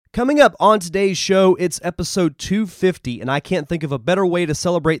Coming up on today's show, it's episode 250, and I can't think of a better way to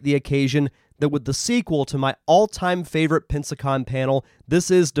celebrate the occasion than with the sequel to my all-time favorite Pensacon panel.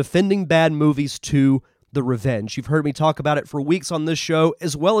 This is Defending Bad Movies 2, The Revenge. You've heard me talk about it for weeks on this show,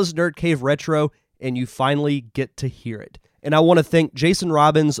 as well as Nerd Cave Retro, and you finally get to hear it. And I want to thank Jason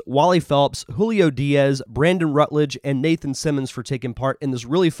Robbins, Wally Phelps, Julio Diaz, Brandon Rutledge, and Nathan Simmons for taking part in this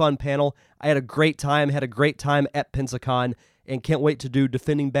really fun panel. I had a great time at Pensacon, and can't wait to do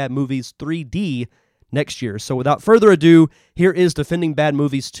Defending Bad Movies 3D next year. So without further ado, here is Defending Bad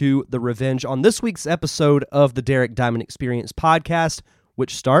Movies 2, The Revenge, on this week's episode of the Derek Diamond Experience podcast,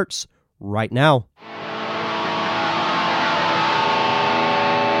 which starts right now.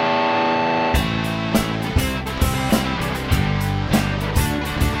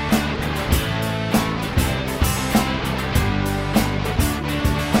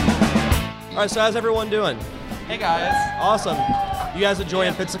 All right, so how's everyone doing? Hey guys. Awesome. You guys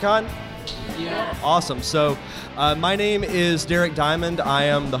enjoying Pensacon? Yeah. Awesome. So my name is Derek Diamond. I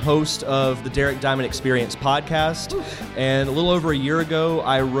am the host of the Derek Diamond Experience podcast. And a little over a year ago,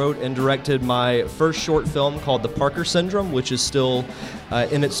 I wrote and directed my first short film called The Parker Syndrome, which is still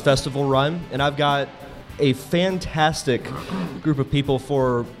in its festival run. And I've got a fantastic group of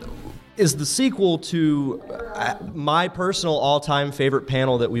people is the sequel to my personal all-time favorite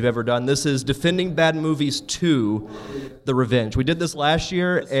panel that we've ever done. This is Defending Bad Movies 2, The Revenge. We did this last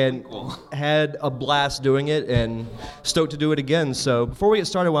year and had a blast doing it and stoked to do it again. So before we get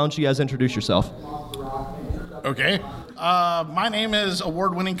started, why don't you guys introduce yourself? Okay. My name is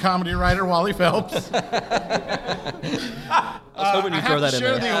award-winning comedy writer Wally Phelps. I was hoping you'd throw that in there.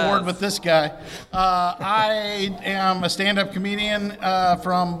 I have to share the award with this guy. I am a stand-up comedian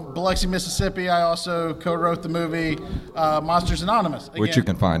from Biloxi, Mississippi. I also co-wrote the movie Monsters Anonymous. Again. Which you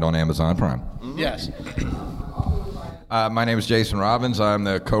can find on Amazon Prime. Yes. My name is Jason Robbins. I'm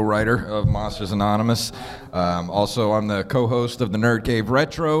the co-writer of Monsters Anonymous. Also, I'm the co-host of the Nerd Cave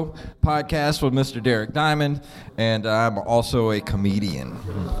Retro podcast with Mr. Derek Diamond, and I'm also a comedian.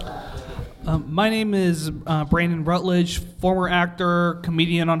 My name is Brandon Rutledge, former actor,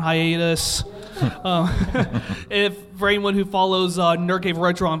 comedian on hiatus. For anyone who follows Nerd Cave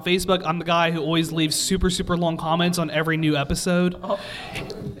Retro on Facebook, I'm the guy who always leaves super, super long comments on every new episode. Oh.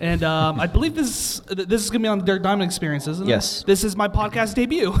 And I believe this is going to be on the Derek Diamond Experience, isn't it? Yes. This is my podcast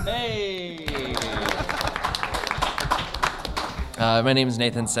debut. Hey. My name is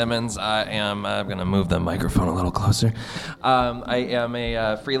Nathan Simmons. I'm going to move the microphone a little closer. I am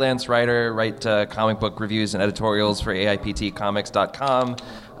a freelance writer, write comic book reviews and editorials for AIPTcomics.com.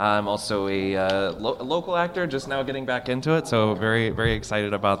 I'm also a local actor, just now getting back into it, so very, very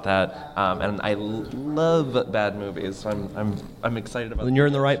excited about that. And I love bad movies, so I'm excited about. Then you're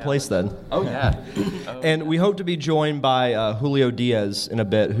in the right place then. Oh yeah. And we hope to be joined by Julio Diaz in a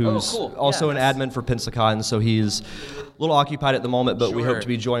bit, who's also an admin for Pensacon, so he's a little occupied at the moment, but we hope to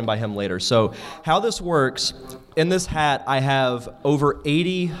be joined by him later. So how this works, in this hat I have over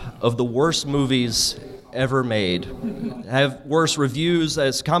 80 of the worst movies ever made. I have worse reviews.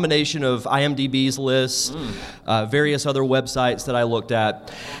 It's a combination of IMDb's lists, various other websites that I looked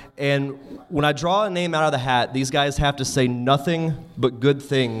at. And when I draw a name out of the hat, these guys have to say nothing but good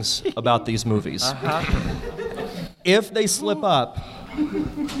things about these movies. If they slip up,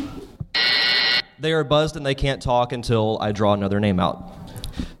 they are buzzed and they can't talk until I draw another name out.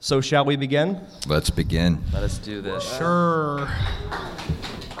 So shall we begin? Let's begin. Let us do this. Sure.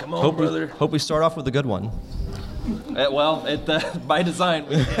 Come on, brother. Hope we start off with a good one. By design.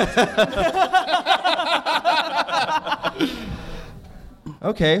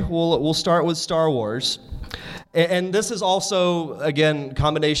 Okay, we'll start with Star Wars. And this is also, again,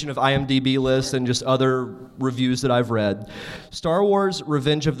 combination of IMDb lists and just other reviews that I've read. Star Wars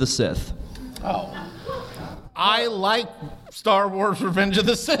Revenge of the Sith. Oh. I like Star Wars Revenge of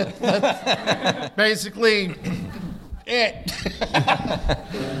the Sith. That's basically it.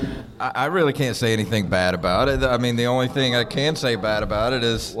 I really can't say anything bad about it. I mean, the only thing I can say bad about it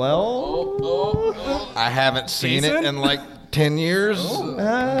is, I haven't seen it in like 10 years.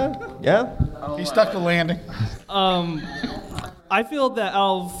 Yeah. He stuck the landing. I feel that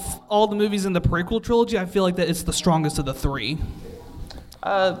out of all the movies in the prequel trilogy, I feel like that it's the strongest of the three.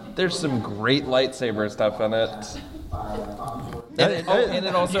 There's some great lightsaber stuff in it. And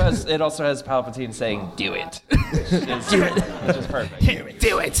it also has Palpatine saying, "Do it." Do it. Which is perfect.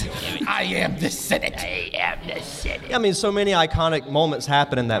 Do it. I am the Senate. I mean, so many iconic moments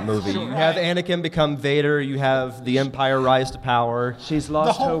happen in that movie. You have Anakin become Vader. You have the Empire rise to power. She's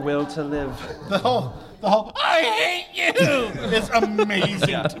lost her will to live. The whole I hate you is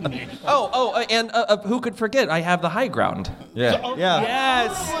amazing to me. And who could forget? I have the high ground. Yeah. Yeah.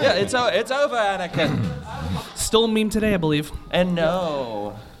 Yes. Yeah, it's over, Anakin. Still a meme today, I believe. And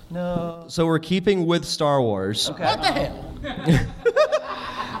no. So we're keeping with Star Wars. Okay. What the hell?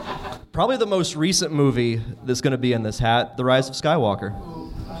 Probably the most recent movie that's going to be in this hat, The Rise of Skywalker.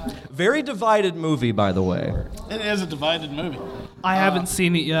 Very divided movie, by the way. It is a divided movie. I haven't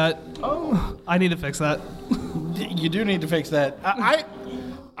seen it yet. Oh, I need to fix that. You do need to fix that.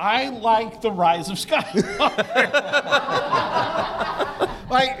 I like The Rise of Skywalker.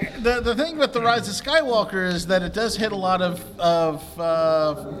 Like the thing with The Rise of Skywalker is that it does hit a lot of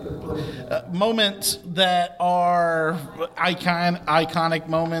moments that are iconic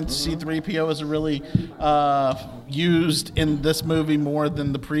moments. C-3PO is really used in this movie more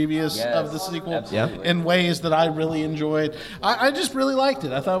than the previous of the sequel in ways that I really enjoyed. I just really liked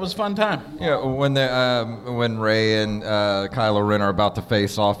it. I thought it was a fun time. Yeah, when Rey and Kylo Ren are about to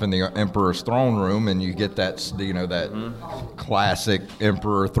face off in the Emperor's throne room, and you get that classic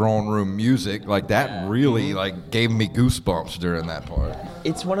Emperor throne room music, like that really gave me goosebumps during that part.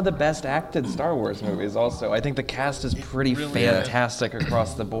 It's one of the best acted Star Wars movies. Also, I think the cast is pretty fantastic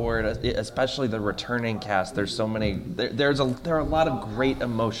across the board, especially the returning cast. There's so many. There are a lot of great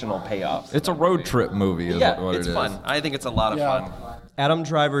emotional payoffs. It's a road trip movie, is what it's it is. fun. I think it's a lot of fun. Adam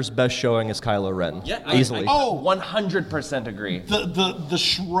Driver's best showing is Kylo Ren. Yeah, easily. I 100% agree. The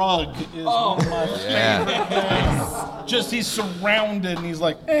shrug is one of my favorite things. Just he's surrounded and he's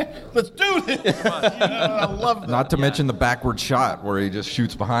like, let's do this. I love that. Not to mention the backward shot where he just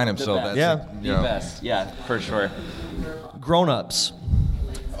shoots behind himself. Best. Yeah. The best. Yeah, for sure. Grown-ups.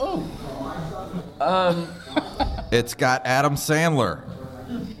 It's got Adam Sandler.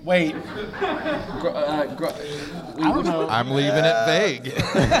 Wait. I don't know. I'm leaving it vague.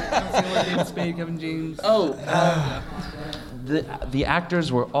 David Spade, Kevin James. The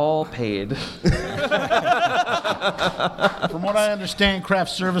actors were all paid. From what I understand,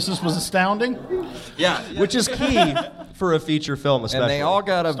 craft services was astounding. Yeah. Which is key for a feature film, especially. And they all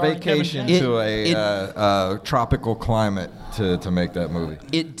got a Starring vacation Kevin to a tropical climate to make that movie.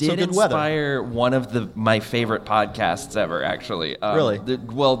 It did good weather. inspire one of my favorite podcasts ever, actually. Really?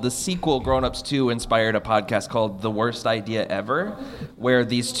 The sequel, Grown Ups 2, inspired a podcast called The Worst Idea Ever, where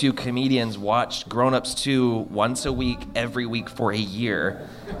these two comedians watched Grown Ups 2 once a week, every week for a year.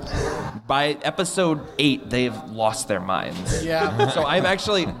 By episode 8, they've lost their minds. Yeah. So I'm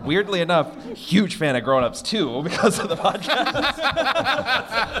actually, weirdly enough, huge fan of Grown Ups 2 because of the podcast.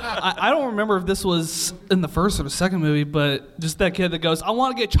 I don't remember if this was in the first or the second movie, but just that kid that goes, I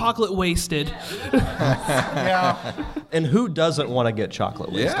want to get chocolate wasted. Yeah. And who doesn't want to get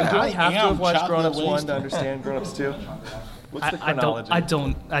chocolate wasted? Yeah. Do I have to am have watched chocolate Grown Ups 1 wasted. to understand Grown Ups 2? What's the chronology? I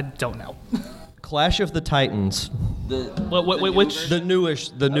don't know. Clash of the Titans. Which? The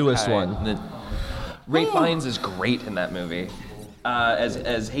newest one. Ray Fiennes is great in that movie.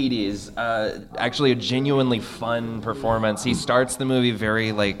 As Hades, actually a genuinely fun performance. He starts the movie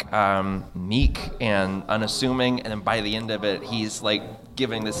very meek and unassuming, and then by the end of it, he's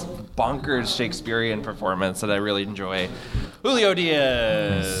giving this bonkers Shakespearean performance that I really enjoy. Julio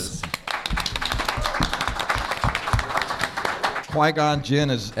Diaz. Qui-Gon Jinn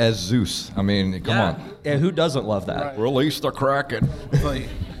as Zeus. I mean, come on. Yeah, who doesn't love that? Release the Kraken.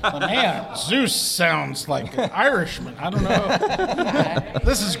 Man, Zeus sounds like an Irishman. I don't know.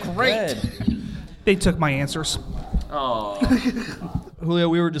 This is great. They took my answers. Julio,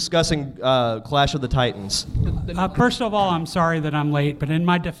 we were discussing Clash of the Titans. First of all, I'm sorry that I'm late, but in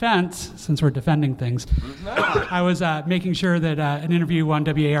my defense, since we're defending things, I was making sure that an interview on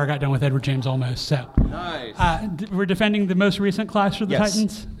WAR got done with Edward James Olmos. So, we're defending the most recent Clash of the Yes.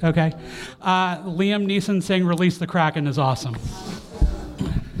 Titans? Okay. Liam Neeson saying release the Kraken is awesome.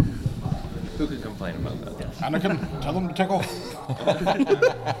 Who could complain about that? Anakin, tell them to take off.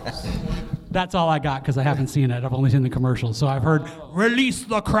 That's all I got because I haven't seen it. I've only seen the commercials. So I've heard release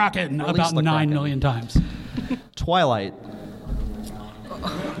the Kraken about the 9 Kraken. million times. Twilight.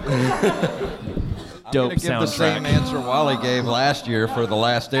 Dope I'm gonna give the same answer Wally gave last year for The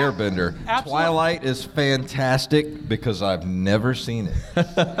Last Airbender. Absolutely. Twilight is fantastic because I've never seen it.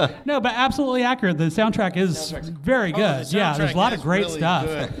 No, but absolutely accurate. The soundtrack is very good. The There's a lot soundtrack of is great really stuff.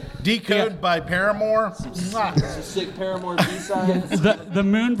 good. Decode by Paramore. Mwah. Sick Paramore B-sides. The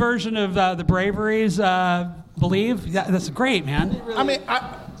Moon version of the Braveries Believe? Yeah, that's great, man. I mean,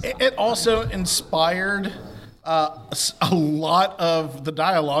 it also inspired a lot of the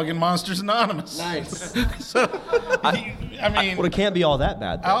dialogue in Monsters Anonymous. Nice. So, I mean, Well, it can't be all that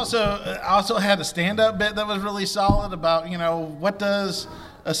bad. I also had a stand-up bit that was really solid about, what does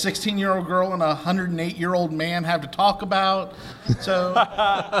a 16-year-old girl and a 108-year-old man have to talk about. So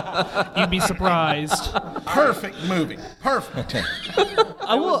You'd be surprised. perfect movie. Perfect.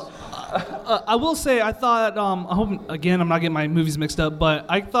 I will say I thought I hope again I'm not getting my movies mixed up, but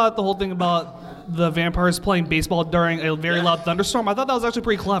I thought the whole thing about the vampires playing baseball during a very loud thunderstorm, I thought that was actually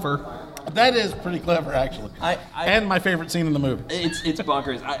pretty clever. That is pretty clever, actually. And my favorite scene in the movie. It's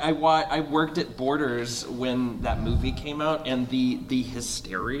bonkers. I worked at Borders when that movie came out, and the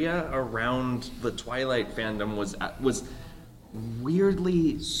hysteria around the Twilight fandom was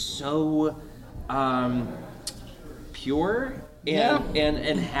weirdly so pure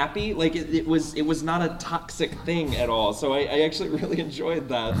and happy. Like it was not a toxic thing at all. So I actually really enjoyed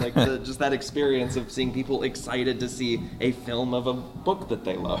that. Like just that experience of seeing people excited to see a film of a book that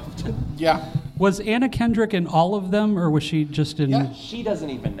they loved. Yeah. Was Anna Kendrick in all of them, or was she just in? Yeah. She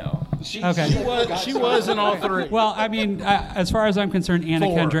doesn't even know. Okay. She was in all three. Well, I mean, as far as I'm concerned, Anna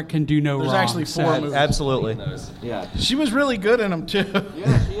 4. Kendrick can do no There's wrong. actually 4 so- movies. Absolutely. Yeah. She was really good in them, too.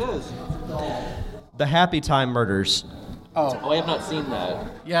 Yeah, she is. The Happy Time Murders. Oh, I have not seen that.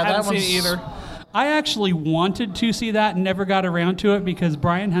 Yeah, I that haven't one's seen it either. I actually wanted to see that and never got around to it because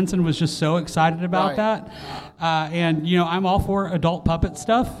Brian Henson was just so excited about Right. that. And, I'm all for adult puppet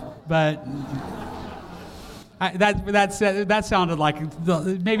stuff, but that sounded like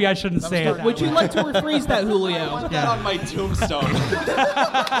maybe I shouldn't say it. Would you like to rephrase that, Julio? That on my tombstone.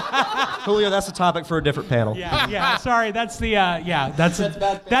 Julio, that's a topic for a different panel. Yeah. Sorry, that's the that's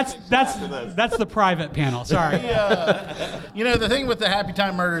the private panel. Sorry. The thing with the Happy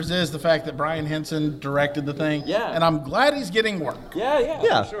Time Murders is the fact that Brian Henson directed the thing. Yeah. And I'm glad he's getting work.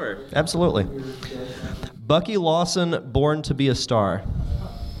 Yeah, for sure. Absolutely. Bucky Lawson, Born to be a Star.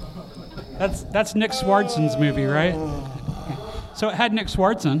 That's Nick Swardson's movie, right? So it had Nick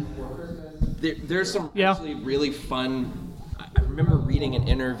Swardson. There's some Yeah. actually really fun. I remember reading an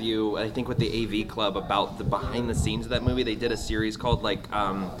interview, I think with the AV Club, about the behind the scenes of that movie. They did a series called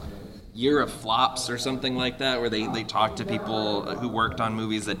Year of Flops or something like that, where they talked to people who worked on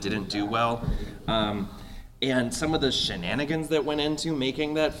movies that didn't do well. And some of the shenanigans that went into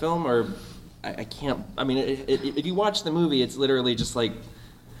making that film are, I can't, I mean, if you watch the movie, it's literally just like,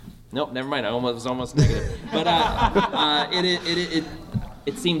 nope, never mind. I was almost negative. But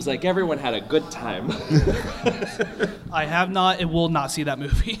it seems like everyone had a good time. I have not and will not see that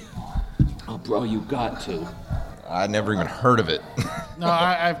movie. Oh, bro, you got to. I never even heard of it. No,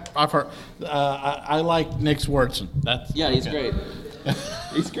 I've heard. I like Nick Swardson. Yeah, he's great.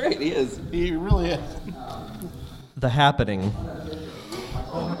 He's great. He is. He really is. The Happening.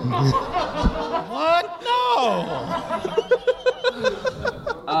 What? No.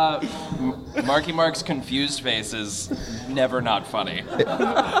 Marky Mark's confused face is never not funny.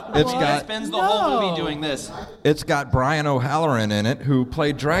 It's He got spends the whole movie doing this. it's got Brian O'Halloran in it, who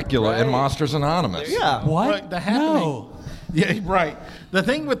played Dracula in Monsters Anonymous. Yeah. What? Right, The Happening. No. Yeah, right. The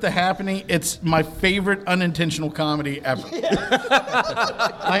thing with The Happening, it's my favorite unintentional comedy ever.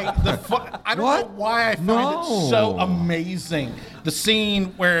 I don't know why I find it so amazing. The scene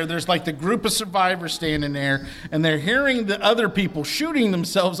where there's like the group of survivors standing there, and they're hearing the other people shooting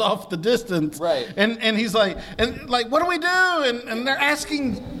themselves off the distance. Right. And he's like, what do we do? And they're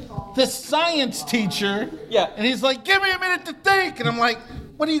asking the science teacher. Yeah. And he's like, give me a minute to think. And I'm like,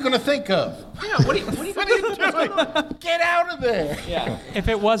 what are you going to think of? Yeah, what are you doing? Get out of there. Yeah. If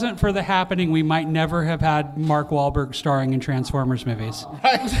it wasn't for The Happening, we might never have had Mark Wahlberg starring in Transformers movies.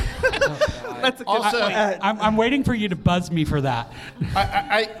 Right? That's a good Also, I'm waiting for you to buzz me for that.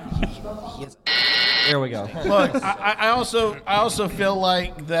 There we go. Look, I also feel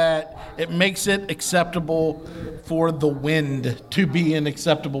like that it makes it acceptable for the Wind to be an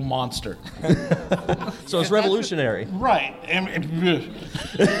acceptable monster. So it's revolutionary. Right. And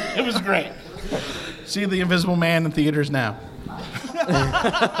it was great. See The Invisible Man in theaters now.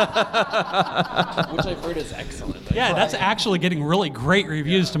 Which I've heard is excellent. Yeah, that's actually getting really great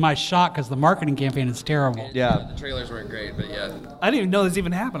reviews to my shock because the marketing campaign is terrible. Yeah. The trailers weren't great, but yeah. I didn't even know this was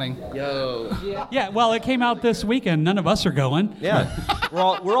even happening. Yo. Yeah, well, it came out this weekend. None of us are going. Yeah. We're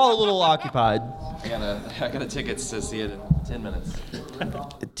all a little occupied. I got tickets to see it in 10 minutes.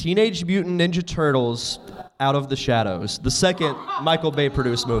 Teenage Mutant Ninja Turtles Out of the Shadows, the second Michael Bay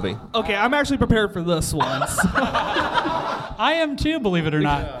produced movie. Okay, I'm actually prepared for this one. I am too, believe it or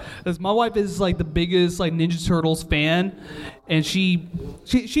not. Because my wife is like the biggest like Ninja Turtles fan, and she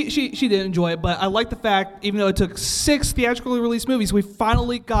didn't enjoy it. But I like the fact, even though it took 6 theatrically released movies, we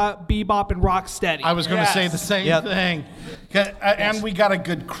finally got Bebop and Rocksteady. I was going to say the same thing. And we got a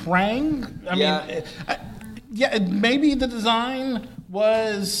good Krang. I mean, maybe the design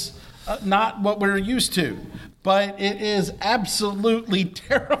was not what we're used to. But it is absolutely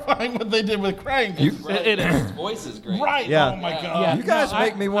terrifying what they did with Krang. His voice is great. Right. Yeah. Oh, my God. Yeah. You guys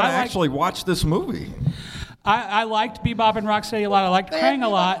make me want to I like- actually watch this movie. I liked Bebop and Rocksteady a lot. I liked Krang a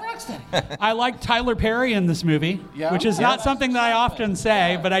lot. I like Tyler Perry in this movie, which is not something that I often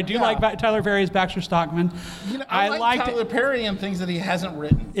say, but I do like Tyler Perry as Baxter Stockman. You know, I like Tyler Perry and things that he hasn't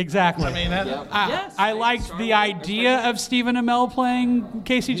written. Exactly. I mean, I liked the idea of Stephen Amell playing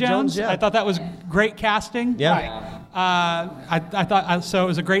Casey Jones. yeah. I thought that was great casting. Yeah. I thought so. It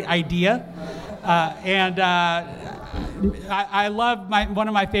was a great idea, I love one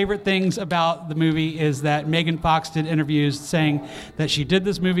of my favorite things about the movie is that Megan Fox did interviews saying that she did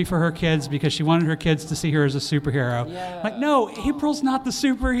this movie for her kids because she wanted her kids to see her as a superhero. Yeah. Like, no, April's not the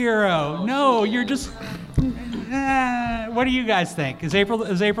superhero. No, you're just. What do you guys think? Is April the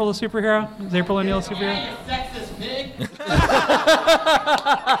superhero? Is April O'Neil a superhero? Sexist pig.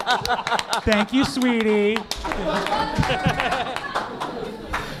 Thank you, sweetie.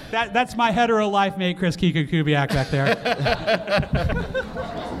 That's my hetero life mate, Chris Kika Kubiak, back there.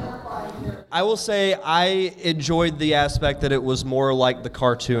 I will say I enjoyed the aspect that it was more like the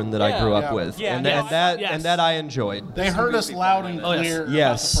cartoon that I grew up with, Yeah, and, yes, and that I enjoyed. they heard us loud and clear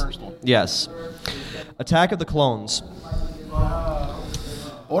Yes. about the first one. Yes. Attack of the Clones.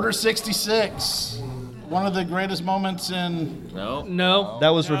 Order 66. One of the greatest moments in... No. That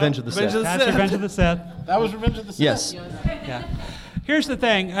was Revenge of the Revenge Sith. of the That's Revenge of the Sith. That was Revenge of the Sith. Yes. Yeah. Here's the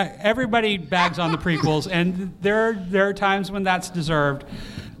thing. Everybody bags on the prequels, and there are times when that's deserved.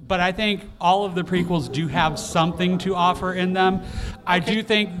 But I think all of the prequels do have something to offer in them. I do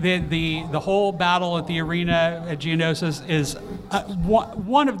think that the whole battle at the arena at Geonosis is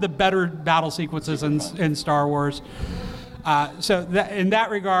one of the better battle sequences in Star Wars. So in that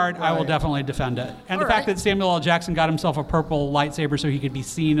regard, I will definitely defend it. And the fact that Samuel L. Jackson got himself a purple lightsaber so he could be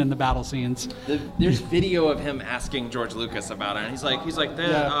seen in the battle scenes. There's video of him asking George Lucas about it, and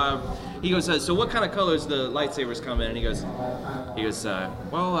he goes, so what kind of colors the lightsabers come in? And he goes,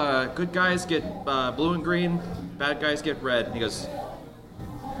 good guys get blue and green, bad guys get red. And he goes,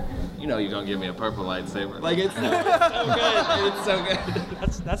 you know you're gonna give me a purple lightsaber. Like it's so good. It's so good.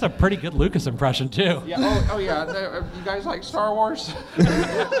 That's a pretty good Lucas impression too. Yeah. You guys like Star Wars?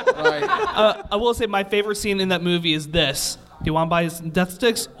 Right. I will say my favorite scene in that movie is this. Do you want to buy death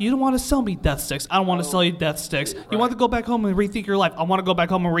sticks? You don't want to sell me death sticks. I don't want to sell you death sticks. You want to go back home and rethink your life. I want to go back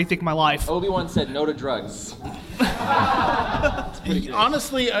home and rethink my life. Obi-Wan said no to drugs.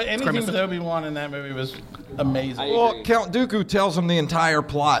 Honestly, anything with Obi-Wan in that movie was amazing. Well, Count Dooku tells him the entire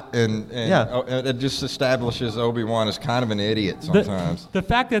plot, and it just establishes Obi-Wan as kind of an idiot sometimes. The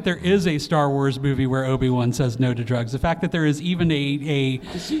fact that there is a Star Wars movie where Obi-Wan says no to drugs, the fact that there is even a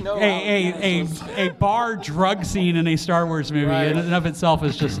bar drug scene in a Star Wars movie in and of itself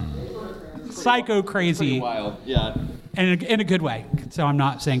is just psycho crazy. Pretty wild. Yeah. And in a good way. So I'm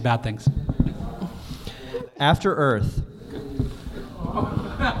not saying bad things. After Earth.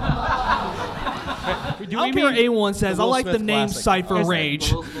 Alpira A1 says, I Will like the Smith name classic. Cypher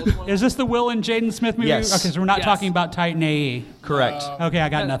Rage. Is this the Will and Jaden Smith movie? Yes. Okay, so we're not talking about Titan AE. Correct. Okay, I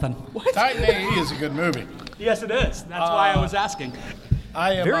got nothing. Titan AE is a good movie. Yes, it is. That's why I was asking.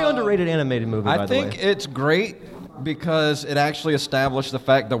 I am, Very underrated animated movie, by I the way. think it's great because it actually established the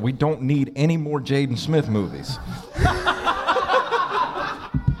fact that we don't need any more Jaden Smith movies.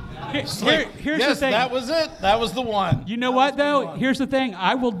 Here's yes, the thing. that was it. That was the one. You know what, though? Here's the thing.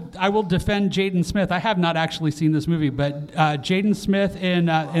 I will defend Jaden Smith. I have not actually seen this movie, but Jaden Smith in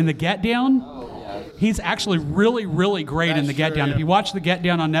The Get Down, he's actually really, really great in The Get Down. yeah. If you watch The Get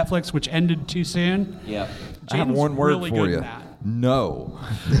Down on Netflix, which ended too soon, Yeah. I have Jaden's one word really for good you. in that. No.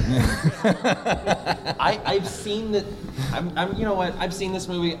 I've seen that. I'm. You know what? I've seen this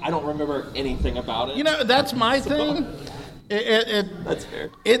movie. I don't remember anything about it. You know, that's my thing. That's fair.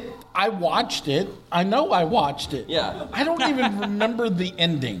 I watched it. I know I watched it. Yeah. I don't even remember the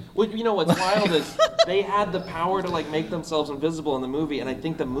ending. Well, you know what's wild is they had the power to like make themselves invisible in the movie, and I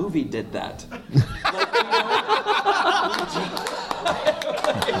think the movie did that.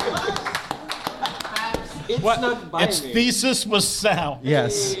 It snuck by Its me. thesis was sound.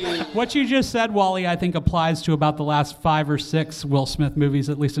 Yes. What you just said, Wally, I think applies to about the last 5 or 6 Will Smith movies,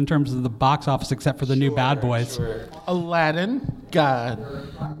 at least in terms of the box office, except for the new Bad Boys. Aladdin, God,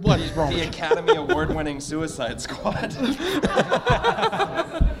 what is wrong? The Academy Award-winning Suicide Squad.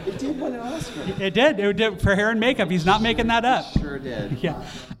 It did win an Oscar. It did for hair and makeup. He's not making that up. Sure did. Yeah.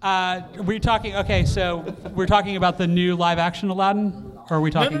 We're talking. Okay, so we're talking about the new live-action Aladdin. Or are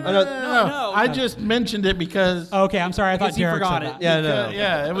we talking? No. I just mentioned it because. Okay, I'm sorry. I thought Derek said that.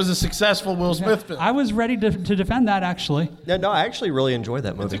 Yeah, it was a successful Will Smith film. I was ready to defend that, actually. Yeah, no, I actually really enjoyed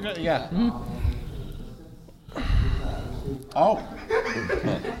that movie. Yeah. Oh.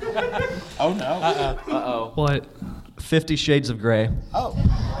 Oh no. What? 50 Shades of Grey. Oh.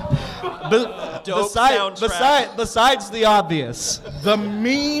 Besides the obvious. The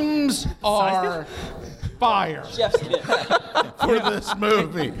memes are fire for this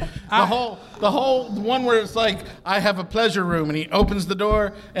movie. The whole one where it's like, I have a pleasure room, and he opens the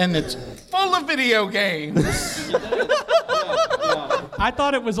door and it's full of video games. I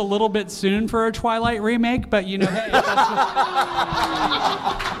thought it was a little bit soon for a Twilight remake, but hey,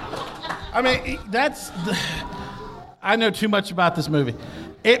 I mean, I know too much about this movie.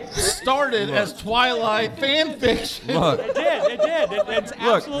 It started as Twilight fan fiction. Look, it did. It's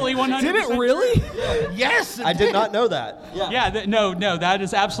absolutely 100%. Did it really? Yes, I did not know that. Yeah, no, that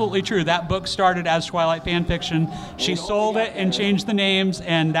is absolutely true. That book started as Twilight fan fiction. She sold it and changed the names,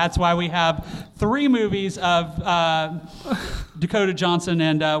 and that's why we have 3 movies of Dakota Johnson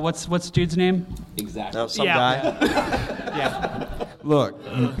and what's the dude's name? Exactly. No, some guy. Yeah. look,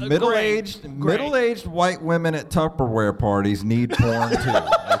 middle-aged white women at Tupperware parties need porn too.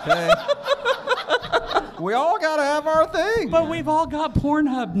 Okay. We all gotta have our thing. But we've all got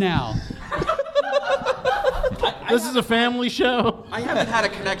Pornhub now. This is a family show. I haven't had a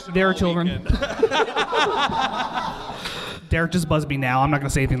connection. They're all children. weekend. Derek just buzzed me now. I'm not going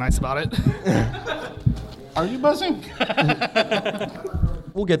to say anything nice about it. Are you buzzing?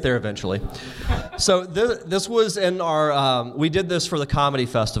 We'll get there eventually. So this was in our. We did this for the comedy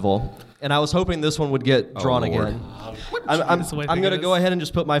festival, and I was hoping this one would get drawn Lord. again. I'm going to go ahead and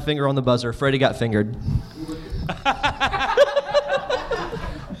just put my finger on the buzzer. Freddie got fingered.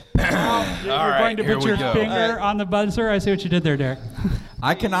 You're going to put your finger on the buzzer. I see what you did there, Derek.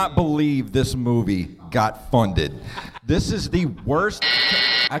 I cannot believe this movie got funded. This is the worst.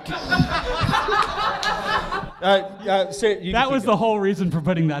 That was the whole reason for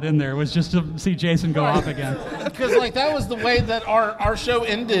putting that in there, was just to see Jason go off again. Because that was the way that our show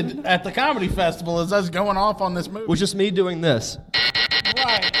ended at the comedy festival, is us going off on this movie. Was just me doing this.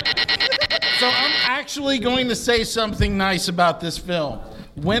 Right. So I'm actually going to say something nice about this film.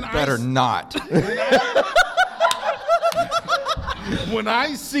 Better not. When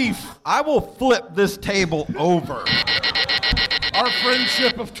I see I will flip this table over. our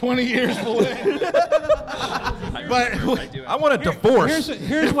friendship of 20 years will end. But I want a divorce.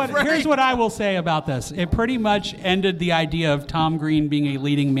 Here's what I will say about this. It pretty much ended the idea of Tom Green being a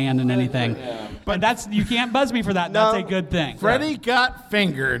leading man in anything. But you can't buzz me for that. No. That's a good thing. Freddie Got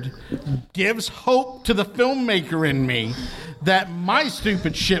Fingered gives hope to the filmmaker in me that my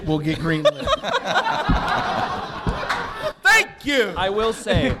stupid shit will get greenlit. Thank you. I will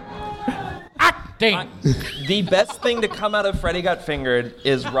say, Acting. the best thing to come out of Freddie Got Fingered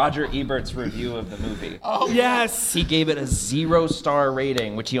is Roger Ebert's review of the movie. Oh, Yes. He gave it a 0-star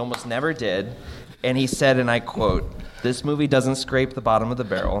rating, which he almost never did. And he said, and I quote, "This movie doesn't scrape the bottom of the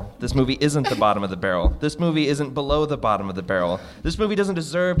barrel. This movie isn't the bottom of the barrel. This movie isn't below the bottom of the barrel. This movie doesn't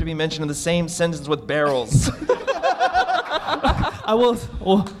deserve to be mentioned in the same sentence with barrels." I will.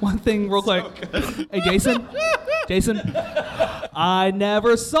 Well, one thing real quick. Hey, Jason. I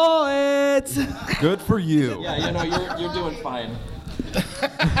never saw it. Good for you. Yeah, you're doing fine.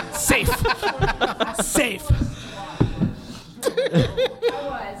 Safe. I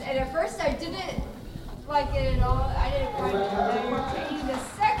was. And at first I didn't like it at all. I didn't quite entertain. The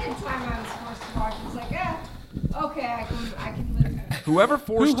second time I was forced to watch it, I was like, okay, I can live. Whoever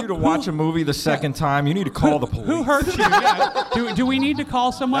forced you to watch a movie the second time, you need to call the police. Who hurt you? Yeah. Do we need to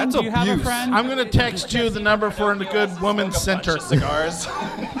call someone? That's Do you have a abuse. friend? I'm going to text you the number for the Good Women's Center. Cigars.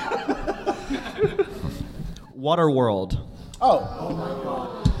 Waterworld.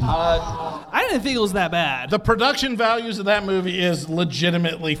 I didn't think it was that bad. The production values of that movie is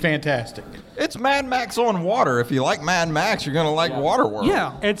legitimately fantastic. It's Mad Max on water. If you like Mad Max, you're going to like Waterworld.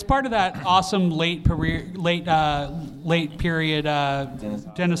 Yeah. It's part of that awesome late period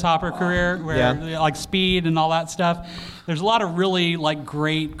Dennis Hopper career, where like Speed and all that stuff. There's a lot of really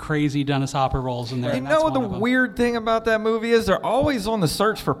great, crazy Dennis Hopper roles in there. You and that's know one the of them. weird thing about that movie is they're always on the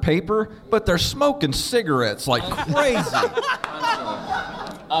search for paper, but they're smoking cigarettes like crazy.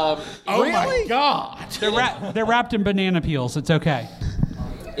 Oh my God! They're wrapped in banana peels. It's okay.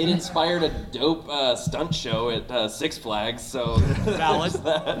 It inspired a dope stunt show at Six Flags, so Valid.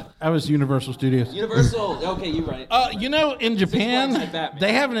 that. That was Universal Studios. Universal. Okay, you're right. You know, in Japan, Flags had Batman.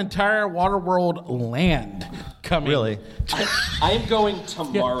 they have an entire Waterworld land coming. Really? I am going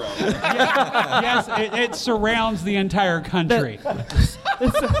tomorrow. Yes, it surrounds the entire country.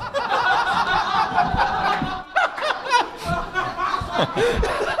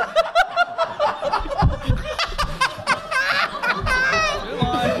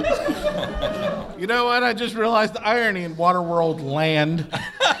 You know what? I just realized the irony in Waterworld land.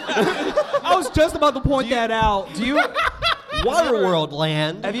 I was just about to point that out. Do you? Waterworld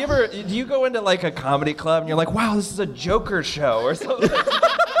Land. Have you ever? Do you go into like a comedy club and you're like, wow, this is a Joker show or something?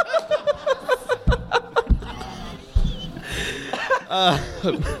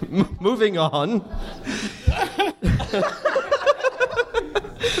 Moving on.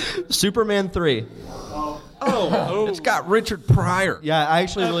 Superman 3. It's got Richard Pryor. Yeah, I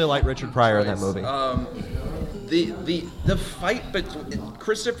actually really like Richard Pryor in that movie. The fight between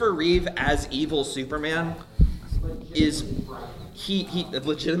Christopher Reeve as evil Superman is he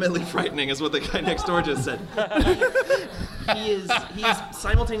legitimately frightening is what the guy next door just said. He's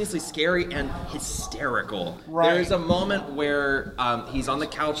simultaneously scary and hysterical. Right. There's a moment where he's on the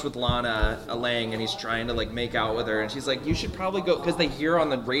couch with Lana Lang and he's trying to like make out with her and she's like, you should probably go, because they hear on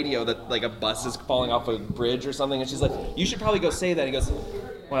the radio that like a bus is falling off a bridge or something, and she's like, you should probably go say that. He goes,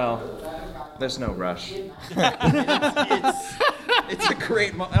 well, there's no rush. It's a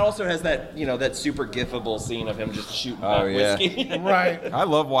great moment. It also has that, that super gifable scene of him just shooting that whiskey. Right. I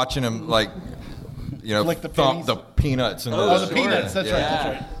love watching him Like the thump pennies? the peanuts. And Oh, the peanuts. That's right. That's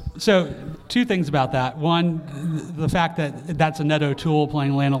right. So, two things about that. One, the fact that that's Annette O'Toole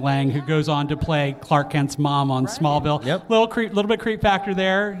playing Lana Lang, who goes on to play Clark Kent's mom on Smallville. Yep. Little bit creep factor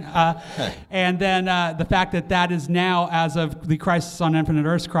there. And then the fact that is now, as of the Crisis on Infinite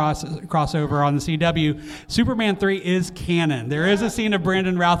Earths crossover on the CW, Superman 3 is canon. There is a scene of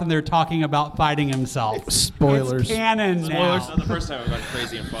Brandon Routh and they're talking about fighting himself. Spoilers. It's canon now. Not the first time I went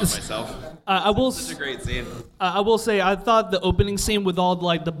crazy and fought myself. I will. Such a great scene. I will say, I thought the opening scene with all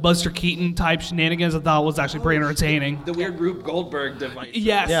like the Buster Keaton type shenanigans, I thought was actually pretty entertaining. The weird Rube Goldberg device.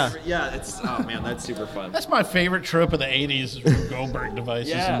 Yes. Yeah, it's, oh man, that's super fun. That's my favorite trope of the 80s is Rube Goldberg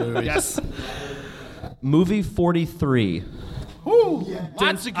devices in movies. Yes. Movie 43. Woo.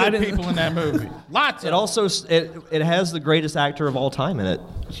 Lots of I good didn't- people in that movie. Lots of It also it has the greatest actor of all time in it.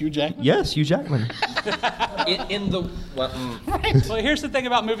 Hugh Jackman? Yes, Hugh Jackman. In the Well, here's the thing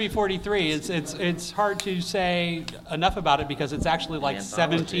about movie 43. It's hard to say enough about it because it's actually like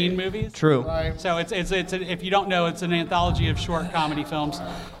Anthology. 17 movies. True. So it's if you don't know, it's an anthology of short comedy films.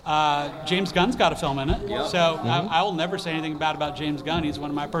 James Gunn's got a film in it. Yep. So I will never say anything bad about James Gunn. He's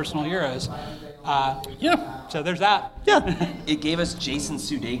one of my personal heroes. Yeah. So there's that. Yeah. it gave us Jason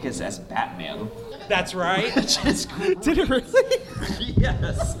Sudeikis as Batman. That's right. Did it really?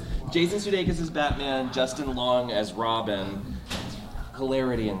 Yes. Jason Sudeikis as Batman, Justin Long as Robin.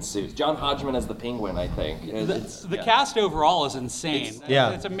 Hilarity ensues. John Hodgman as the Penguin, I think. The cast overall is insane. Yeah.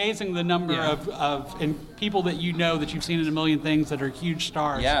 It's amazing the number of people that you know that you've seen in a million things that are huge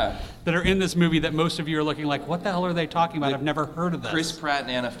stars. Yeah. That are in this movie that most of you are looking like, what the hell are they talking about? I've never heard of this. Chris Pratt and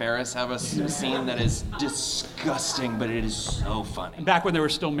Anna Faris have a scene that is disgusting, but it is so funny. Back when they were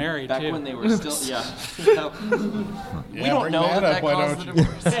still married, Back too. when they were still, we don't bring know that that up, why caused the don't you?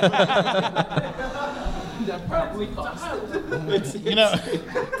 divorce. You know,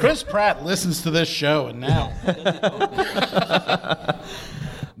 Chris Pratt listens to this show, and now.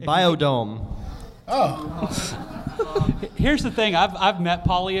 Biodome. Here's the thing. I've met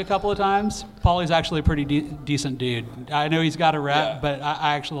Pauly a couple of times. Pauly's actually a pretty decent dude. I know he's got a rep, but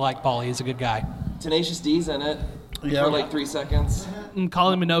I actually like Pauly. He's a good guy. Tenacious D's in it Yeah. for like 3 seconds. And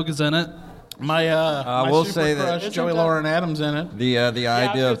Colin Minogue's in it. My will super say that- crush, Isn't Joey that- Lauren Adams in it. The Yeah, I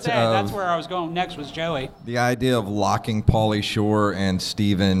idea was of, gonna say, that's where I was going next was Joey. the idea of locking Pauly Shore and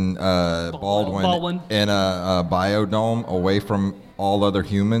Stephen Baldwin in a biodome away from all other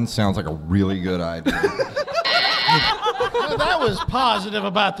humans sounds like a really good idea. Well, that was positive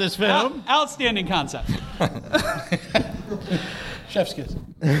about this film. Outstanding concept. Chef's kiss.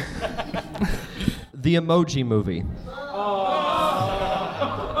 The Emoji Movie.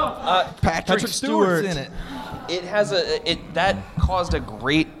 Patrick Stewart. Stewart's in it. It has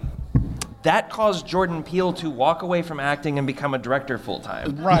that caused Jordan Peele to walk away from acting and become a director full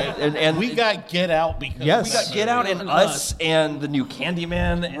time. Right. And we got Get Out because Yes. we got Get Out and Us and the new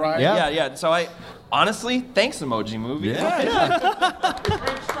Candyman. And- Right. Yeah. Yeah. So honestly, thanks Emoji Movie. Yeah.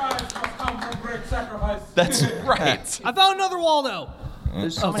 That's right. I found another wall though.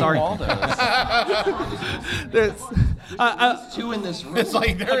 There's so many sorry. Waldos. There's, Two in this room. It's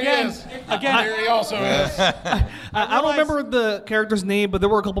like, there he is. Again, There he also is. I don't remember the character's name, but there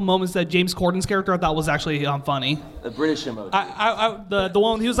were a couple moments that James Corden's character I thought was actually funny. The British emoji. The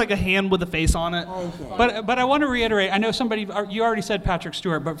one he was like a hand with a face on it. But I want to reiterate, I know you already said Patrick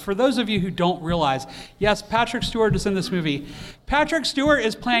Stewart, but for those of you who don't realize, yes, Patrick Stewart is in this movie. Patrick Stewart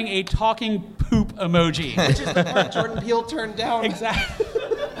is playing a talking poop emoji. Which is the part Jordan Peele turned down. Exactly.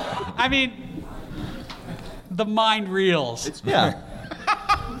 I mean, the mind reels. Yeah.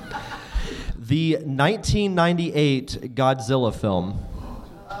 The 1998 Godzilla film.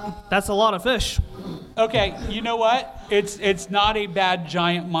 That's a lot of fish. Okay, you know what? It's not a bad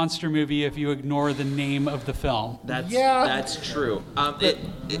giant monster movie if you ignore the name of the film. That's true.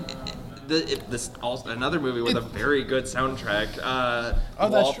 This also another movie with a very good soundtrack.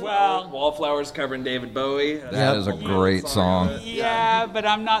 That's true. Wallflowers covering David Bowie. That is a great song. Yeah, but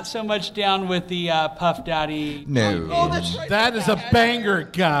I'm not so much down with the Puff Daddy. No. That is a banger,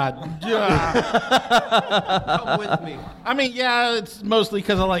 God. Come with me. I mean, yeah, it's mostly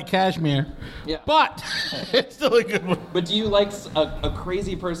because I like Kashmir. Yeah. But it's still a good one. But do you like a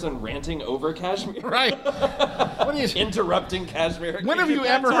crazy person ranting over Kashmir? Right. What is, Interrupting Kashmir. when have you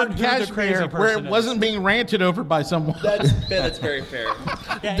ever on heard who the crazy Kashmir where person it is. wasn't being ranted over by someone? That's very fair.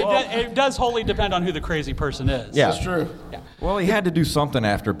 Yeah, it does wholly depend on who the crazy person is. Yeah. That's true. Well, he had to do something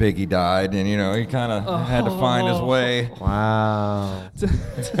after Biggie died, and he kind of had to find his way. Wow.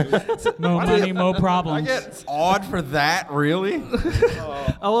 Mo money, mo problems. I get awed for that, really?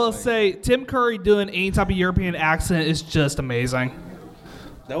 I will say Tim Curry doing any type of European accent is just amazing.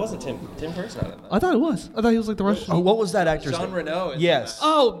 That wasn't Tim. Tim Curry's not in that. I thought it was. I thought he was like the Russian. Oh, what was that actor's Jean name? Reno. Is Yes.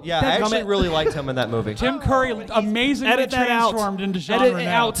 Oh, Yeah, I dadgummit. actually really liked him in that movie. Tim Curry amazingly Edit that out. transformed into Jean Edit it Reno.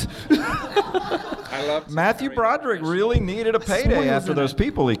 out. I love Matthew Broderick really needed a payday after those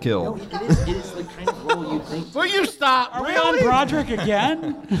people he killed. It is the kind of role you think. Will you stop? Are we on Broderick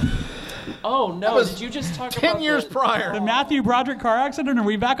again? Oh no! Did you just talk 10 about years prior. The Matthew Broderick car accident? Are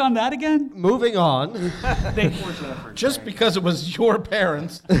we back on that again? Moving on. Just because it was your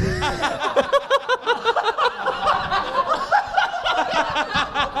parents. And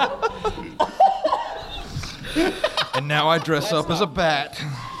now I dress up as a bat.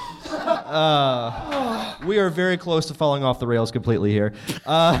 We are very close to falling off the rails completely here.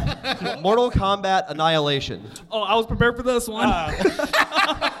 Mortal Kombat Annihilation. Oh, I was prepared for this one.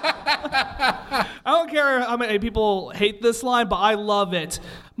 I don't care how many people hate this line, but I love it.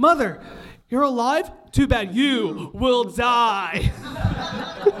 Mother, you're alive? Too bad you will die.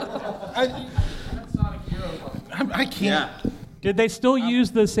 I can't. Did they still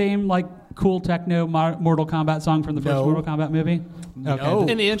use the same like cool techno Mortal Kombat song from the first No. Mortal Kombat movie?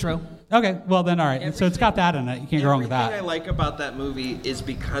 Okay. In the intro. Okay, well then all right. So it's got that in it. You can't go wrong with Everything that. I like about that movie is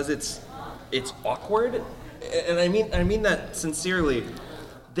because it's awkward, and I mean that sincerely.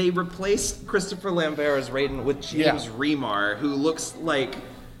 They replaced Christopher Lambert as Raiden with James Remar, who looks like,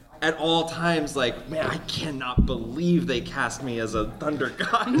 at all times, like, man, I cannot believe they cast me as a Thunder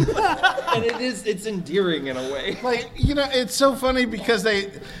God. And it's endearing in a way. Like, it's so funny because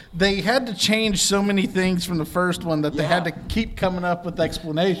they had to change so many things from the first one that they had to keep coming up with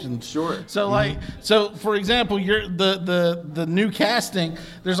explanations. Sure. So so for example, the new casting,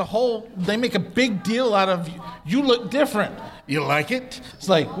 there's they make a big deal out of you look different. You like it? It's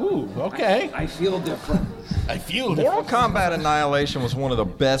like, ooh, okay. I feel different. I feel Mortal different. Kombat Annihilation was one of the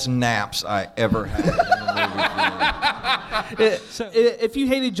best naps I ever had in a movie theater. If you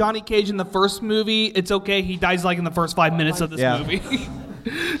hated Johnny Cage in the first movie, it's okay. He dies like in the first 5 minutes of this movie.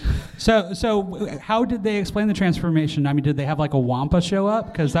 So how did they explain the transformation? I mean, did they have like a Wampa show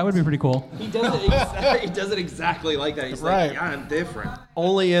up? Because that would be pretty cool. He does it exactly like that. He's Right. like, yeah, I'm different.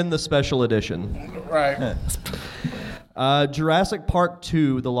 Only in the special edition. Right. Jurassic Park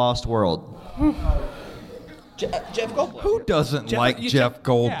 2: The Lost World. Jeff Goldblum. Who doesn't like Jeff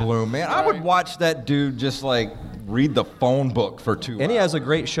Goldblum, man? I would watch that dude just like read the phone book for 2 hours. And he has a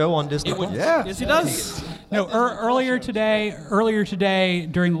great show on Disney+. Yeah. Yes, he does. No, earlier today,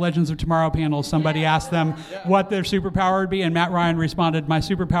 during the Legends of Tomorrow panel, somebody asked them what their superpower would be, and Matt Ryan responded, "My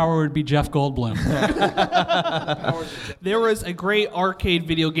superpower would be Jeff Goldblum." There was a great arcade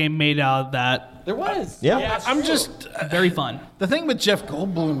video game made out of that. There was. Yeah. I'm just Very fun. the thing with Jeff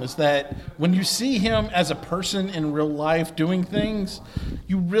Goldblum is that when you see him as a person in real life doing things,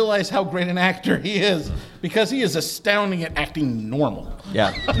 you realize how great an actor he is because he is astounding at acting normal.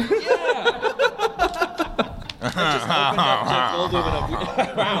 Yeah.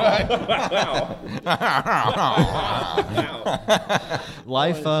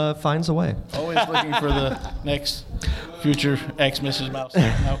 Life finds a way. Always looking for the next future ex-Mrs. Mouse.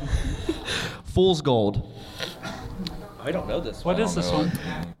 No. Fool's Gold. I don't know this. What is this one?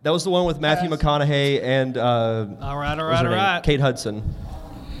 That was the one with Matthew McConaughey and All what's her name? right. Kate Hudson.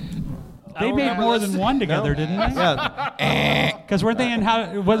 They made more than one together, didn't they? Yeah. Because weren't they in How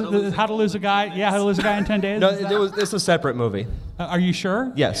to Lose a Guy? Yeah, How to Lose a Guy in 10 Days. No, it's a separate movie. Are you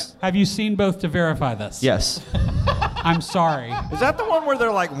sure? Yes. Have you seen both to verify this? Yes. I'm sorry. Is that the one where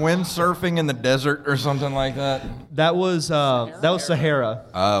they're like windsurfing in the desert or something like that? That was Sahara.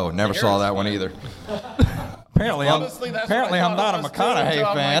 Oh, never saw that one either. Apparently, Honestly, that's I'm what I thought not it a was too, McConaughey so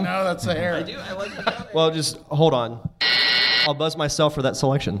I'm fan. Like, no, that's Sahara. Well, just hold on. I'll buzz myself for that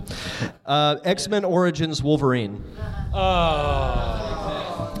selection. X-Men Origins Wolverine.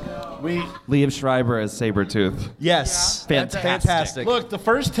 Liev Schreiber as Sabretooth. Yes. Fantastic. Look, the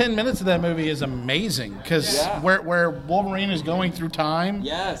first 10 minutes of that movie is amazing because where Wolverine is going through time,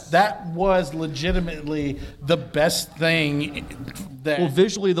 that was legitimately the best thing. Well,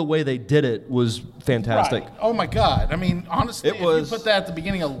 visually, the way they did it was fantastic. Right. Oh my God! I mean, honestly, It was- if you put that at the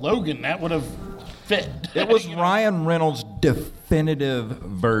beginning of Logan, that would have fit. It was Ryan Reynolds' definitive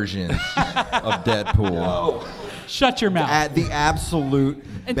version of Deadpool. Shut your mouth. At the absolute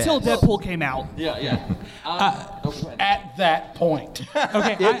Until best. Deadpool came out. At that point.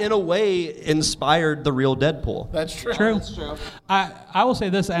 Okay. It, in a way, inspired the real Deadpool. That's true. True. That's true. I will say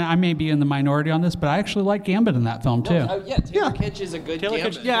this, and I may be in the minority on this, but I actually like Gambit in that film too. Taylor Kitsch is a good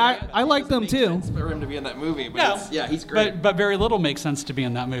Gambit. Yeah, I like them too. For him to be in that movie, but he's great. But very little makes sense to be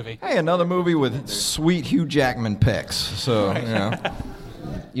in that movie. Hey, another movie with sweet Hugh Jackman pics. So, you know.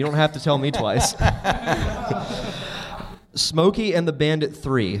 You don't have to tell me twice. Smokey and the Bandit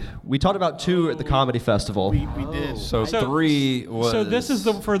 3. We talked about 2 at the comedy festival. We did. So 3 was. So this is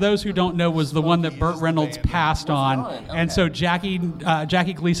for those who don't know, was the one that Burt Reynolds passed on, and so Jackie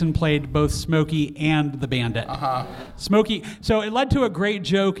Gleason played both Smokey and the Bandit. Smokey. So it led to a great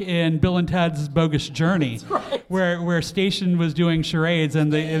joke in Bill and Ted's Bogus Journey, where Station was doing charades,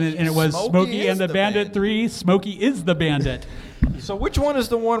 and it was Smokey and the Bandit 3. Smokey is the Bandit. So which one is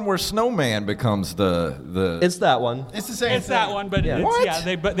the one where Snowman becomes the? It's that one. It's the same It's that one, but it's, What?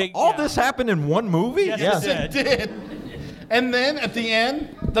 they All this happened in one movie? Yes, Yeah. it did. did. And then at the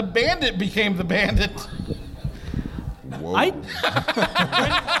end, the bandit became the bandit. Whoa.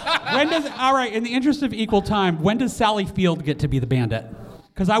 When does all right? In the interest of equal time, when does Sally Field get to be the Bandit?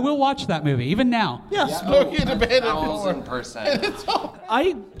 Because I will watch that movie even now. Smokey and the bandit. 1,000%.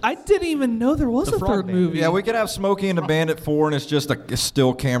 I didn't even know there was a third movie. Yeah, we could have Smokey and the Bandit 4, and it's just a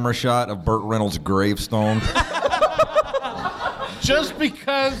still camera shot of Burt Reynolds' gravestone. Just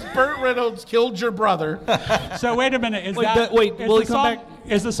because Burt Reynolds killed your brother. So wait a minute. Is Wait, that wait, is will the he come song, back?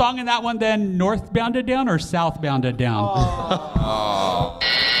 Is the song in that one then northbounded down or southbounded down?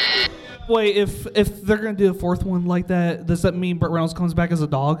 Wait, if they're gonna do a fourth one like that, does that mean Burt Reynolds comes back as a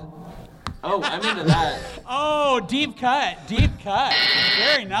dog? Oh, I'm into that. Oh, deep cut.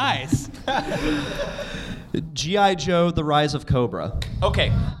 Very nice. G.I. Joe, The Rise of Cobra.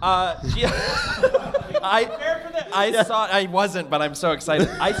 Okay. I wasn't, but I'm so excited.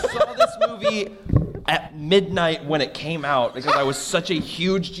 I saw this movie at midnight when it came out because I was such a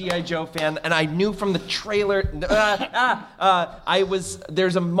huge G.I. Joe fan, and I knew from the trailer.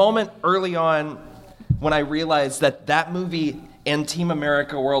 There's a moment early on when I realized that movie and Team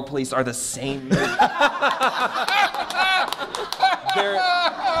America World Police are the same movie.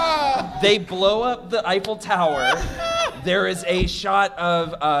 They blow up the Eiffel Tower. There is a shot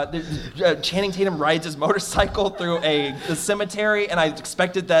of Channing Tatum rides his motorcycle through the cemetery, and I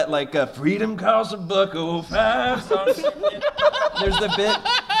expected that like Freedom Castle Bucko 5 song.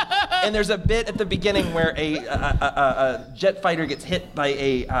 There's a bit at the beginning where a jet fighter gets hit by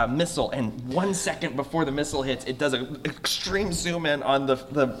a missile, and 1 second before the missile hits, it does an extreme zoom in on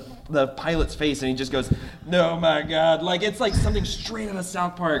the pilot's face, and he just goes, "No, my God!" Like it's like something straight out of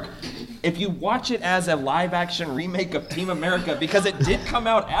South Park. If you watch it as a live-action remake of Team America, because it did come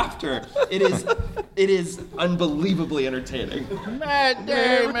out after, it is unbelievably entertaining. Matt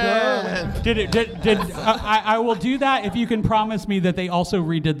Damon. I will do that if you can promise me that they also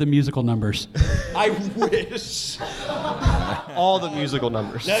redid the musical numbers. I wish. All the musical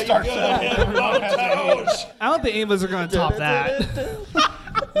numbers. I don't think any of us are gonna top that.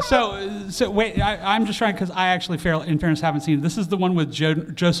 So wait, I'm just trying because I actually, in fairness, haven't seen it. This is the one with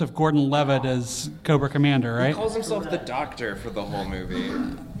Joseph Gordon-Levitt as Cobra Commander, right? He calls himself the Doctor for the whole movie.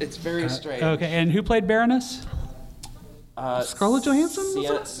 It's very strange. Okay, and who played Baroness? Scarlett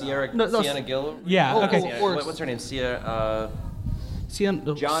Johansson? Sienna Gill. Yeah. Okay. What's her name?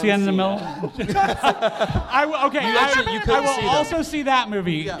 John See in the Cena. middle. I will also see that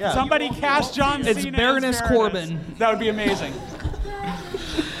movie. Yeah. Somebody cast John Cena. It's Baroness as Corbin. That would be amazing.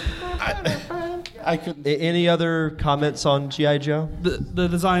 I couldn't. Any other comments on G.I. Joe? The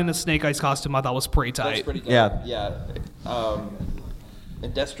design of Snake Eyes costume I thought was pretty tight. That's pretty good. Yeah. Yeah.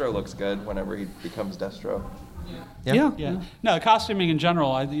 And Destro looks good whenever he becomes Destro. Yeah. Yeah. No, costuming in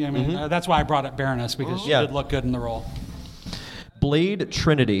general. I mean, that's why I brought up Baroness because she Yeah. did look good in the role. Blade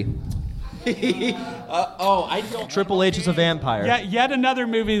Trinity. I don't. Triple H is a vampire. Yeah, yet another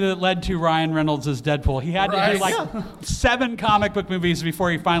movie that led to Ryan Reynolds as Deadpool. He had to do like 7 comic book movies before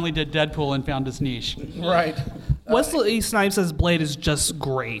he finally did Deadpool and found his niche. Right. Wesley Snipes as Blade is just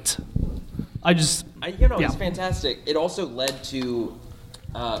great. It's Yeah. fantastic. It also led to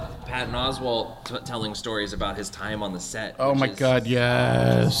Patton Oswalt telling stories about his time on the set. Oh my God,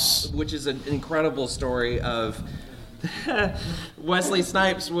 yes. Which is an incredible story of Wesley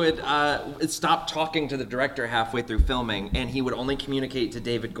Snipes would stop talking to the director halfway through filming, and he would only communicate to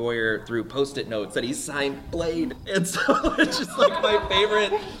David Goyer through Post-it notes that he signed Blade. And so it's just like my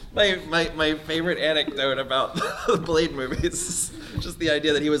favorite anecdote about the Blade movies. Just the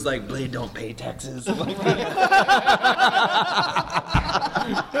idea that he was like, Blade don't pay taxes.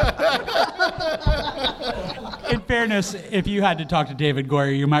 In fairness, if you had to talk to David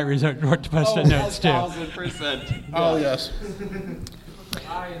Goyer, you might resort to Post-it notes too. 1,000%. Oh yes.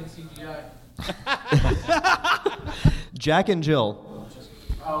 Jack and Jill.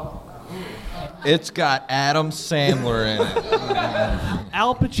 It's got Adam Sandler in it.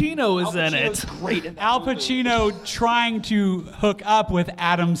 Al Pacino is in it. Great. Al Pacino trying to hook up with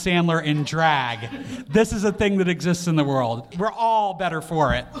Adam Sandler in drag. This is a thing that exists in the world. We're all better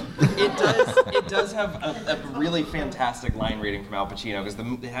for it. It does have a really fantastic line reading from Al Pacino because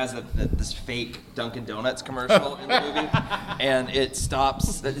it has this fake Dunkin' Donuts commercial in the movie, and it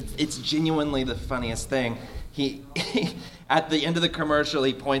stops. It's genuinely the funniest thing. He at the end of the commercial,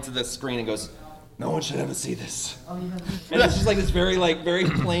 he points at the screen and goes, "No one should ever see this." And it's just like this very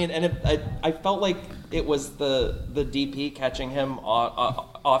plain, and I felt like it was the DP catching him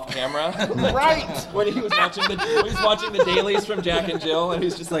off camera, Right. when he was watching the dailies from Jack and Jill, and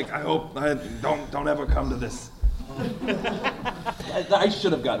he's just like, "I hope I don't ever come to this." I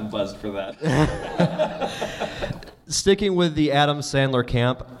should have gotten buzzed for that. Sticking with the Adam Sandler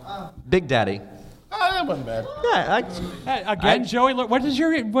camp, Big Daddy. Oh, that wasn't bad. Yeah, Again, Joey. What is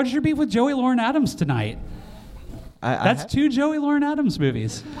your beef with Joey Lauren Adams tonight? That's 2 Joey Lauren Adams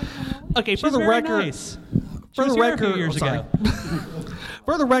movies. Okay, for She's the very record, nice. for She was the here a few record, years ago.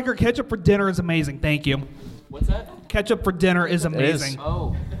 For the record, Ketchup for Dinner is amazing. Thank you. What's that? Ketchup for Dinner is amazing.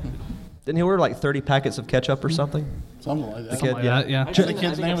 Oh, Didn't he order like 30 packets of ketchup or something? Something like that. Kid, yeah. Yeah. The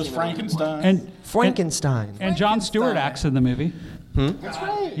kid's name was Frankenstein. And Frankenstein. And Jon Stewart acts in the movie. That's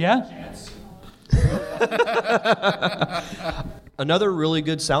right. Yeah. Another really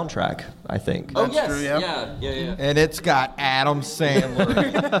good soundtrack, I think. oh yes, true, yeah. yeah. And it's got Adam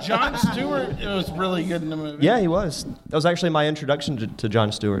Sandler. John Stewart was really good in the movie. Yeah, he was. That was actually my introduction to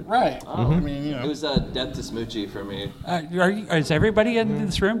Jon Stewart. Right. I mean, you know. It was Death to Smoochie for me. Is everybody in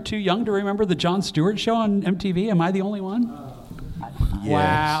this room too young to remember the Jon Stewart show on MTV? Am I the only one?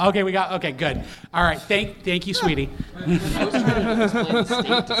 Wow. Okay, good. All right. Thank you, sweetie. I was trying to explain the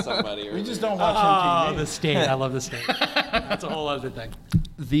state to somebody. We just don't watch Oh, MTV. the state. I love the state. That's a whole other thing.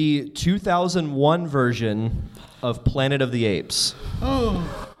 The 2001 version of Planet of the Apes. The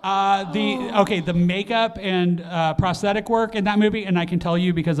makeup and prosthetic work in that movie, and I can tell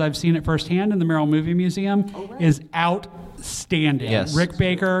you because I've seen it firsthand in the Merrill Movie Museum, is outstanding. Yes. Rick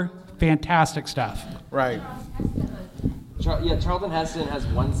Baker, fantastic stuff. Right. Charlton Heston has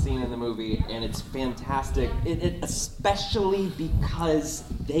one scene in the movie, and it's fantastic. Especially because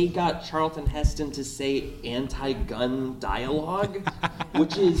they got Charlton Heston to say anti-gun dialogue,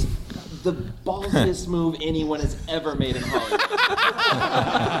 which is the ballsiest move anyone has ever made in Hollywood.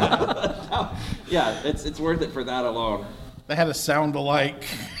 Yeah, it's worth it for that alone. They had a sound alike.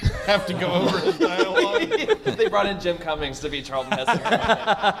 Have to go over his dialogue. They brought in Jim Cummings to be Charlton Heston.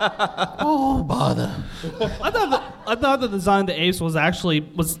 Oh, bother. I thought the design of the apes was actually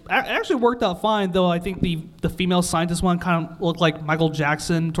worked out fine. Though I think the female scientist one kind of looked like Michael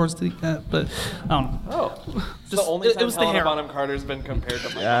Jackson towards the but I don't know. Oh, it's the only time it was the Helena hair. Bonham Carter's been compared to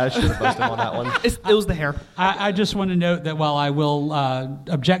Michael. Yeah, I should have posted him on that one. It was the hair. I just want to note that while I will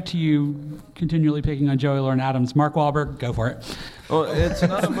object to you continually picking on Joey Lauren Adams, Mark Wahlberg, go for it. Well, it's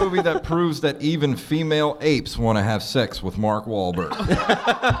another movie that proves that even female apes want to have sex with Mark Wahlberg.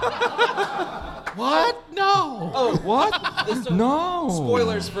 What? No. Oh, What? So, No.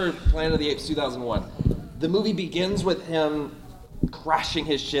 Spoilers for Planet of the Apes 2001. The movie begins with him crashing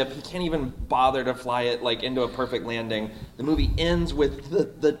his ship. He can't even bother to fly it like into a perfect landing. The movie ends with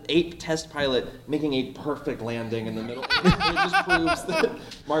the ape test pilot making a perfect landing in the middle. It just proves that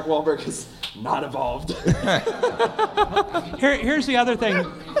Mark Wahlberg is not evolved. Here's the other thing.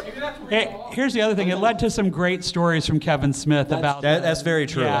 Here's the other thing. It led to some great stories from Kevin Smith about that's very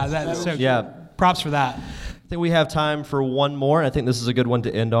true. Yeah, props for that. I think we have time for one more. I think this is a good one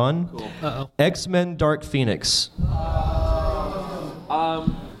to end on. Cool. Uh-oh. X-Men Dark Phoenix.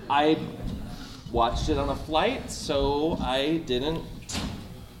 I watched it on a flight, so I didn't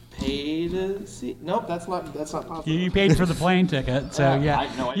pay to see. Nope, that's not possible. You paid for the plane ticket, so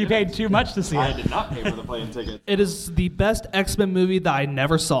yeah. You paid too much to see I it. did not pay for the plane ticket. It is the best X-Men movie that I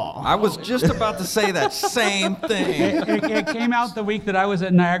never saw. I was just about to say that same thing. It came out the week that I was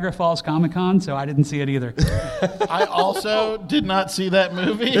at Niagara Falls Comic Con, so I didn't see it either. I also did not see that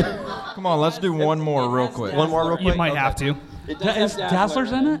movie. Come on, let's do one more real quick. One more real quick? You might have to. Is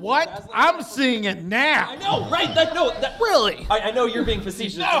Dazzler's in it? What? I'm seeing it now. I know, right? Really? I know you're being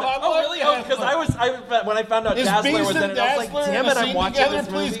facetious. No, I'm oh, really? Oh, because when I found out Is Dazzler Beast was in and it, I was Dazzler like, in damn the it, I'm scene watching together? this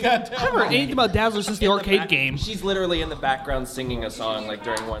Please, movie. God I haven't heard anything about Dazzler since the arcade game. She's literally in the background singing a song like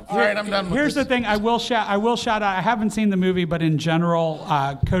during one. All right, I'm done with Here's this. the thing. I will shout out. I haven't seen the movie, but in general,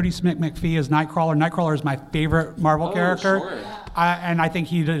 Cody Smith McPhee is Nightcrawler. Nightcrawler is my favorite Marvel character. Sure. And I think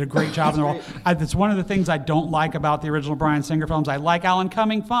he did a great job in the role. That's one of the things I don't like about the original Bryan Singer films. I like Alan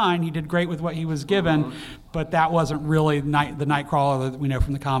Cumming fine. He did great with what he was given, but that wasn't really the Nightcrawler that we know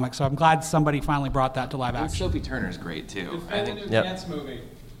from the comics. So I'm glad somebody finally brought that to live And action. Sophie Turner's great too. I think. Yep. movie.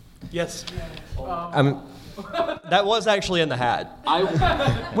 Yes. That was actually in the hat.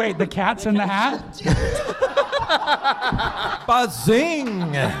 Wait, the cat's in the hat?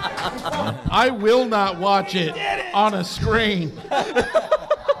 Buzzing! I will not watch it on a screen.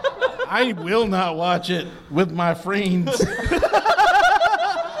 I will not watch it with my friends. It's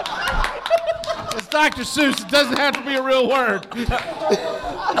Dr. Seuss. It doesn't have to be a real word.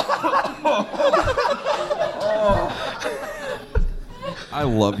 I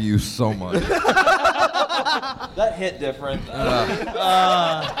love you so much. That hit different.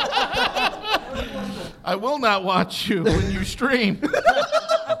 I will not watch you when you stream.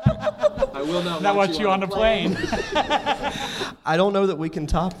 I will not watch you on the plane. I don't know that we can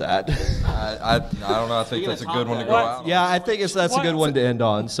top that. I don't know. I think that's a good one to go out on. Yeah, I think that's a good one to end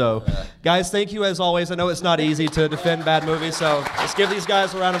on. So, guys, thank you as always. I know it's not easy to defend bad movies, so let's give these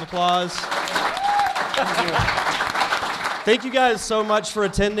guys a round of applause. Thank you guys so much for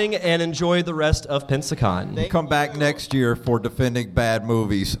attending, and enjoy the rest of Pensacon. Come back next year for Defending Bad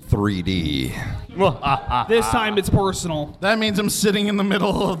Movies 3D. This time it's personal. That means I'm sitting in the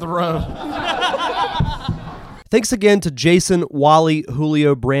middle of the road. Thanks again to Jason, Wally,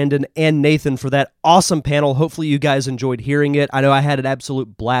 Julio, Brandon, and Nathan for that awesome panel. Hopefully you guys enjoyed hearing it. I know I had an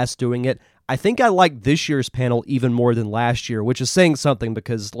absolute blast doing it. I think I liked this year's panel even more than last year, which is saying something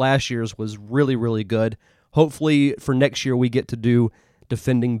because last year's was really, really good. Hopefully for next year we get to do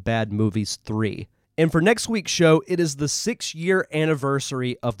Defending Bad Movies 3. And for next week's show, it is the 6-year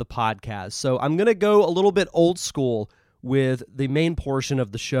anniversary of the podcast. So I'm going to go a little bit old school with the main portion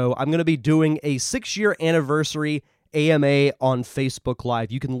of the show. I'm going to be doing a 6-year anniversary AMA on Facebook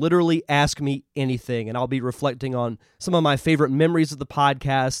Live. You can literally ask me anything, and I'll be reflecting on some of my favorite memories of the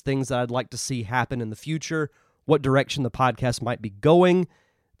podcast, things that I'd like to see happen in the future, what direction the podcast might be going,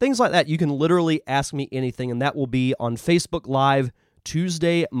 things like that. You can literally ask me anything, and that will be on Facebook Live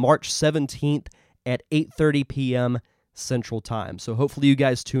Tuesday, March 17th at 8:30 p.m. Central Time. So hopefully you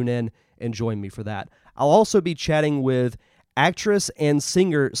guys tune in and join me for that. I'll also be chatting with actress and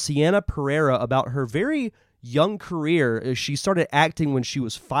singer Sienna Pereira about her very young career. She started acting when she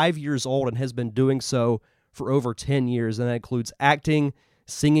was 5 years old and has been doing so for over 10 years, and that includes acting,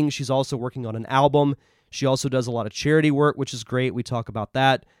 singing. She's also working on an album. She also does a lot of charity work, which is great. We talk about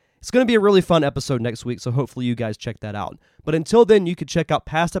that. It's going to be a really fun episode next week, so hopefully you guys check that out. But until then, you can check out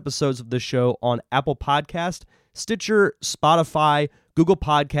past episodes of this show on Apple Podcast, Stitcher, Spotify, Google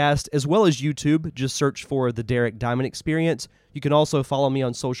Podcast, as well as YouTube. Just search for The Derek Diamond Experience. You can also follow me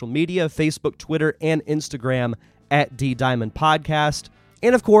on social media, Facebook, Twitter, and Instagram at DDiamondPodcast.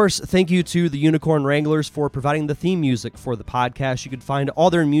 And of course, thank you to the Unicorn Wranglers for providing the theme music for the podcast. You can find all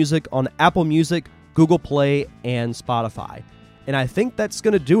their music on Apple Music, Google Play, and Spotify. And I think that's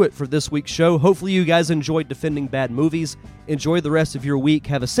going to do it for this week's show. Hopefully you guys enjoyed Defending Bad Movies. Enjoy the rest of your week.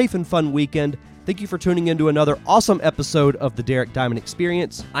 Have a safe and fun weekend. Thank you for tuning in to another awesome episode of the Derek Diamond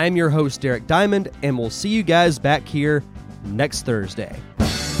Experience. I am your host, Derek Diamond, and we'll see you guys back here next Thursday.